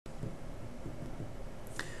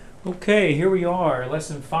Okay, here we are,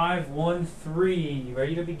 lesson 513,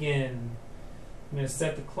 ready to begin. I'm going to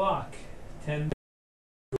set the clock, 10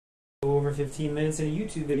 over 15 minutes in a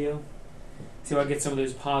YouTube video. See if I get some of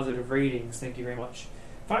those positive ratings. Thank you very much.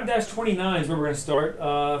 5-29 is where we're going to start.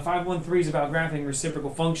 513 is about graphing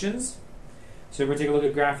reciprocal functions. So we're going to take a look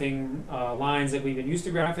at graphing lines that we've been used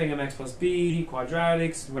to graphing, mx plus b,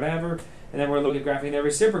 quadratics, whatever. And then we're going to look at graphing their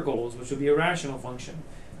reciprocals, which would be a rational function.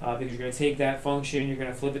 Because you're going to take that function, you're going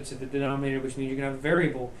to flip it to the denominator, which means you're going to have a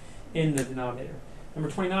variable in the denominator. Number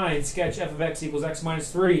 29, sketch f of x equals x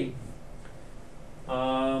minus 3.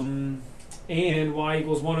 And y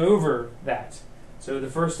equals 1 over that. So the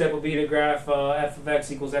first step will be to graph f of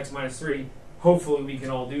x equals x minus 3. Hopefully we can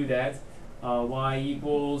all do that. Y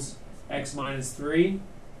equals x minus 3.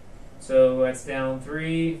 So that's down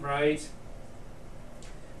 3, right?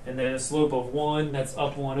 And then a slope of 1, that's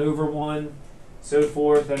up 1 over 1. So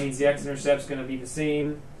forth. That means the x-intercept is going to be the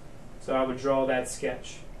same. So I would draw that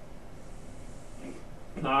sketch.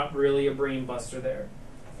 Not really a brain buster there.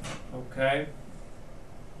 Okay.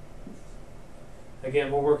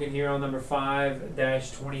 Again, we're working here on number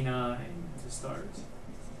 5-29 to start.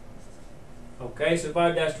 Okay, so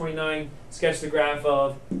 5-29, sketch the graph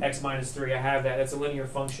of x minus 3. I have that. That's a linear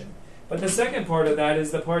function. But the second part of that is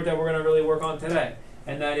the part that we're going to really work on today.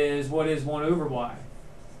 And that is, what is 1 over y?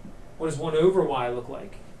 What does 1 over y look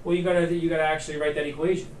like? Well, you gotta actually write that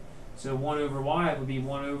equation. So 1 over y would be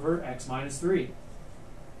 1 over x minus 3.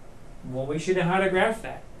 Well, we should know how to graph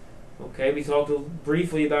that. Okay, we talked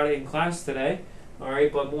briefly about it in class today. All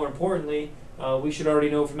right, but more importantly, we should already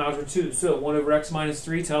know from algebra 2. So 1 over x minus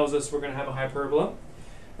 3 tells us we're going to have a hyperbola.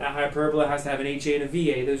 That hyperbola has to have an HA and a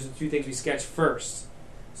VA. Those are the two things we sketch first.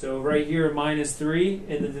 So right here, minus 3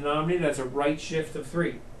 in the denominator, that's a right shift of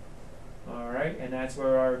 3. Alright, and that's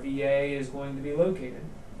where our VA is going to be located.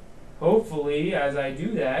 Hopefully, as I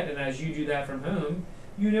do that, and as you do that from home,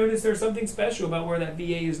 you notice there's something special about where that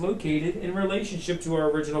VA is located in relationship to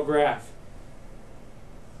our original graph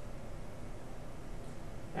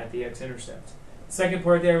at the x-intercept. Second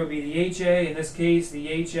part there would be the HA. In this case, the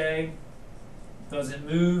HA doesn't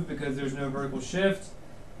move because there's no vertical shift.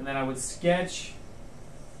 And then I would sketch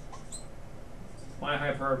my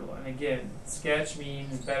hyperbola. And again, sketch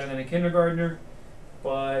means better than a kindergartner,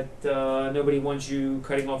 but nobody wants you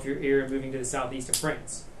cutting off your ear and moving to the southeast of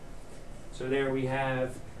France. So there we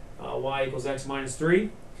have y equals x minus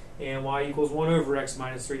 3 and y equals 1 over x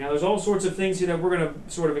minus 3. Now there's all sorts of things here that we're going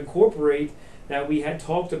to sort of incorporate that we had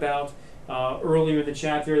talked about earlier in the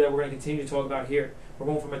chapter that we're going to continue to talk about here. We're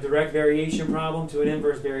going from a direct variation problem to an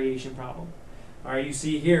inverse variation problem. All right, you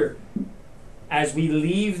see here, as we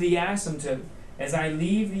leave the asymptote, as I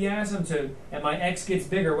leave the asymptote and my x gets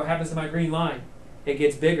bigger, what happens to my green line? It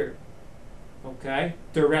gets bigger. Okay?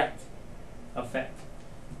 Direct effect.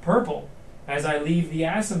 Purple, as I leave the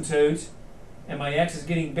asymptote and my x is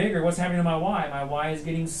getting bigger, what's happening to my y? My y is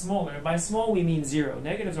getting smaller. And by small, we mean 0.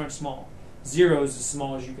 Negatives aren't small. 0 is as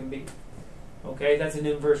small as you can be. Okay? That's an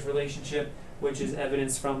inverse relationship, which is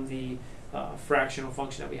evidence from the fractional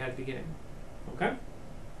function that we had at the beginning. Okay?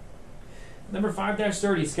 Number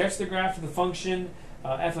 5-30, sketch the graph of the function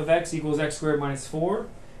f of x equals x squared minus 4.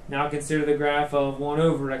 Now consider the graph of 1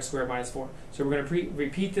 over x squared minus 4. So we're going to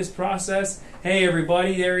repeat this process. Hey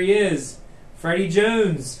everybody, there he is. Freddie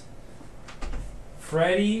Jones.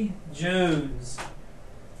 Freddie Jones.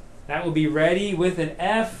 That will be ready with an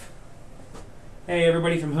F. Hey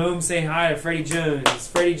everybody from home, say hi to Freddie Jones.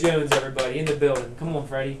 Freddie Jones, everybody, in the building. Come on,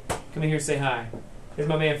 Freddie. Come in here, say hi. Here's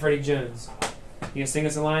my man, Freddie Jones. You gonna sing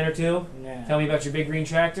us a line or two? Yeah. Tell me about your big green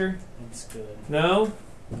tractor? That's good. No?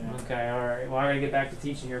 Yeah. Okay, alright. Well, I gotta get back to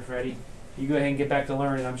teaching here, Freddie. You go ahead and get back to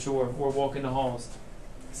learning, I'm sure, or walking the halls.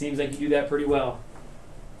 Seems like you do that pretty well.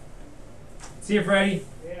 See you, Freddie.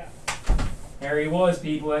 Yeah. There he was,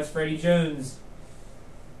 people. That's Freddie Jones.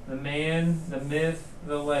 The man, the myth,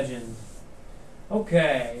 the legend.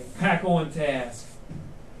 Okay, back on task.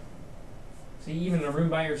 See, even in a room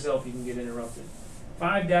by yourself, you can get interrupted.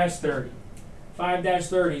 5-30.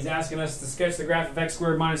 5-30 is asking us to sketch the graph of x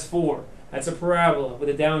squared minus 4. That's a parabola with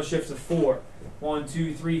a downshift of 4. 1,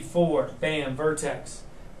 2, 3, 4. Bam, vertex.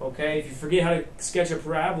 Okay, if you forget how to sketch a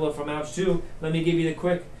parabola from Algebra 2, let me give you the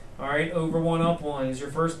quick. All right, over 1 up 1 is your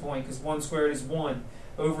first point because 1 squared is 1.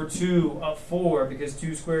 Over 2 up 4 because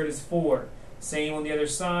 2 squared is 4. Same on the other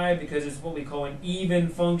side because it's what we call an even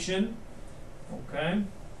function. Okay.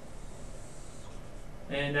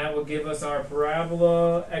 And that will give us our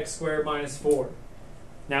parabola x squared minus 4.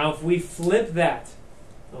 Now if we flip that,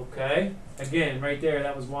 okay, again, right there,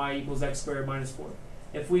 that was y equals x squared minus 4.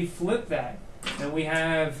 If we flip that, then we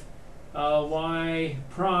have y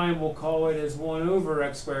prime, we'll call it as 1 over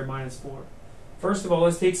x squared minus 4. First of all,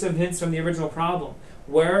 let's take some hints from the original problem.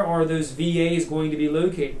 Where are those VAs going to be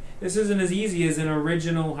located? This isn't as easy as an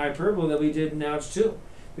original hyperbola that we did in Algebra 2,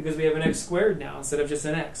 because we have an x squared now instead of just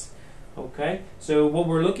an x. Okay, so what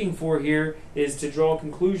we're looking for here is to draw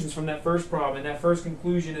conclusions from that first problem. And that first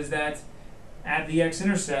conclusion is that at the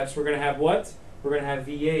x-intercepts, we're going to have what? We're going to have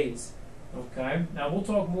VAs. Okay, now we'll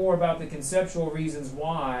talk more about the conceptual reasons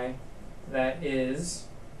why that is.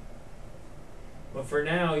 But for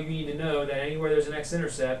now, you need to know that anywhere there's an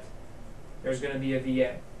x-intercept, there's going to be a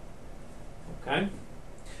VA. Okay?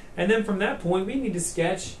 And then from that point, we need to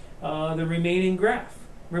sketch the remaining graph.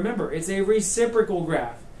 Remember, it's a reciprocal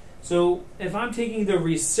graph. So if I'm taking the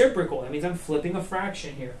reciprocal, that means I'm flipping a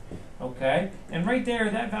fraction here. Okay? And right there,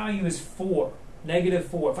 that value is 4. Negative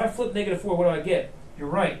 4. If I flip negative 4, what do I get? You're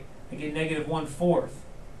right. I get negative 1/4.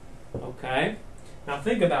 Okay? Now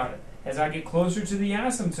think about it. As I get closer to the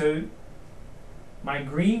asymptote, my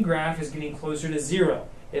green graph is getting closer to 0.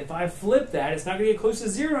 If I flip that, it's not going to get close to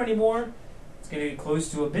 0 anymore. It's going to get close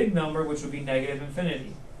to a big number, which would be negative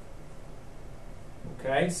infinity.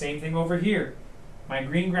 Okay? Same thing over here. My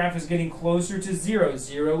green graph is getting closer to 0.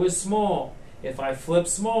 0 is small. If I flip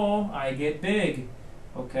small, I get big.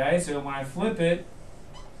 Okay, so when I flip it,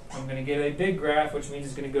 I'm going to get a big graph, which means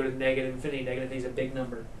it's going to go to negative infinity. Negative infinity is a big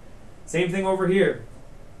number. Same thing over here.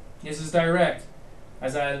 This is direct.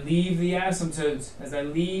 As I leave the asymptotes,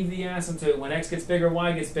 when x gets bigger,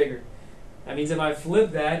 y gets bigger. That means if I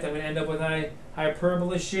flip that, I'm going to end up with a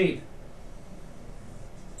hyperbola shape.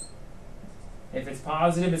 If it's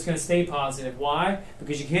positive, it's going to stay positive. Why?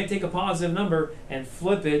 Because you can't take a positive number and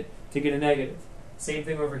flip it to get a negative. Same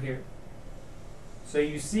thing over here. So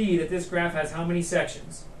you see that this graph has how many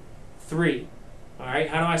sections? 3. All right,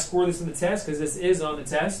 how do I score this in the test? Because this is on the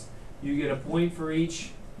test. You get a point for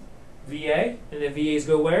each VA, and the VAs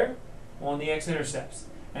go where? On the x-intercepts.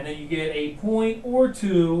 And then you get a point or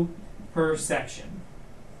 2 per section.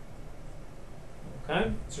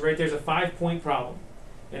 Okay? So right there's a 5-point problem.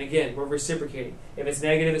 And again, we're reciprocating. If it's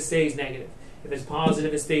negative, it stays negative. If it's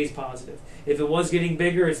positive, it stays positive. If it was getting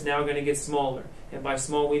bigger, it's now going to get smaller. And by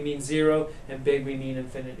small, we mean 0, and big, we mean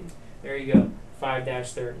infinity. There you go,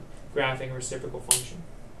 5-30, graphing a reciprocal function.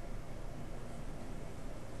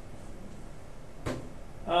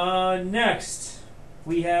 Next,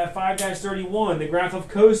 we have 5-31. The graph of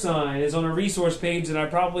cosine is on a resource page that I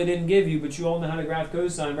probably didn't give you, but you all know how to graph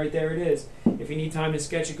cosine. Right there it is. If you need time to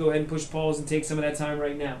sketch it, go ahead and push pause and take some of that time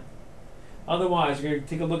right now. Otherwise, we're going to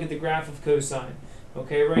take a look at the graph of cosine.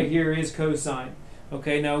 Okay, right here is cosine.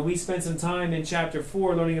 Okay, now we spent some time in Chapter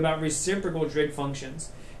 4 learning about reciprocal trig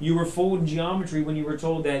functions. You were fooled in geometry when you were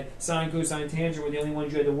told that sine, cosine, tangent were the only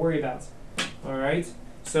ones you had to worry about. All right,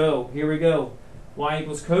 so here we go. Y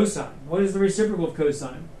equals cosine. What is the reciprocal of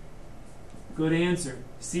cosine? Good answer,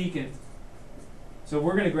 secant. So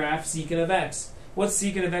we're going to graph secant of x. What's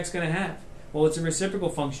secant of x going to have? Well, it's a reciprocal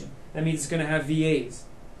function. That means it's going to have VAs,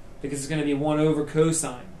 because it's going to be 1 over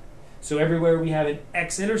cosine. So everywhere we have an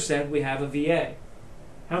x-intercept, we have a VA.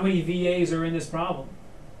 How many VAs are in this problem?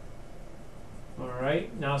 All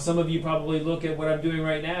right. Now, some of you probably look at what I'm doing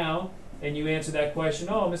right now, and you answer that question,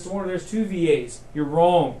 oh, Mr. Warner, there's 2 VAs. You're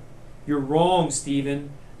wrong. You're wrong,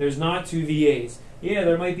 Stephen. There's not 2 VAs. Yeah,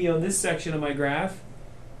 there might be on this section of my graph,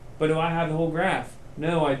 but do I have the whole graph?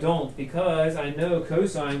 No, I don't, because I know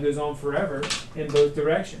cosine goes on forever in both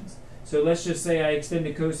directions. So let's just say I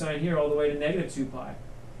extended cosine here all the way to negative 2 pi.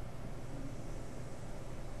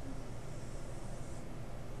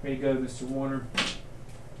 There you go, Mr. Warner.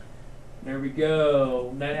 There we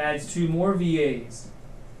go. That adds 2 more VAs.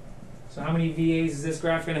 So how many VAs is this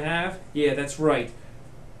graph going to have? Yeah, that's right.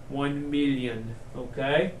 1 million.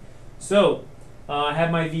 Okay? So, I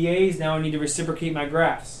have my VAs. Now I need to reciprocate my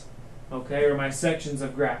graphs. Okay, or my sections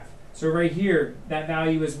of graph. So right here, that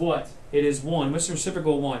value is what? It is 1. What's the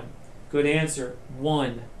reciprocal 1? Good answer.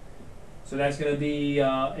 1. So that's going to be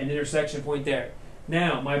an intersection point there.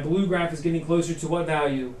 Now, my blue graph is getting closer to what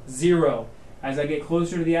value? 0. As I get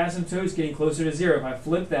closer to the asymptote, it's getting closer to 0. If I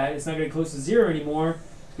flip that, it's not going to get close to 0 anymore.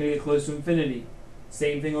 It's going to get close to infinity.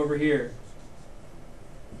 Same thing over here.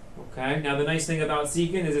 Okay, now the nice thing about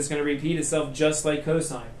secant is it's going to repeat itself just like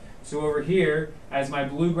cosine. So over here, as my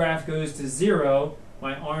blue graph goes to 0,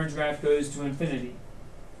 my orange graph goes to infinity.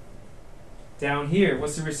 Down here,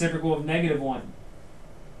 what's the reciprocal of negative 1?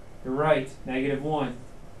 You're right, negative 1.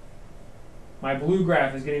 My blue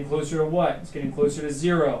graph is getting closer to what? It's getting closer to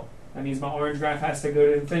 0. That means my orange graph has to go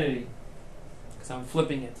to infinity, because I'm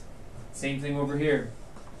flipping it. Same thing over here.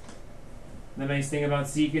 The nice thing about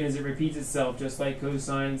secant is it repeats itself just like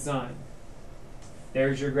cosine and sine.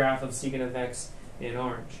 There's your graph of secant of x in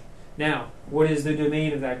orange. Now, what is the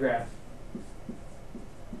domain of that graph?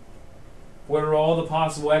 What are all the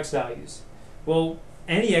possible x values? Well,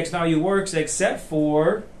 any x value works except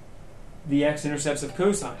for the x-intercepts of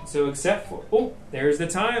cosine. So except for, oh, there's the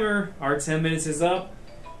timer. Our 10 minutes is up.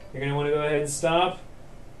 You're going to want to go ahead and stop.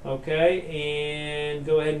 Okay, and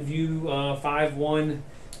go ahead and view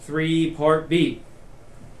 5.1.3 Part B.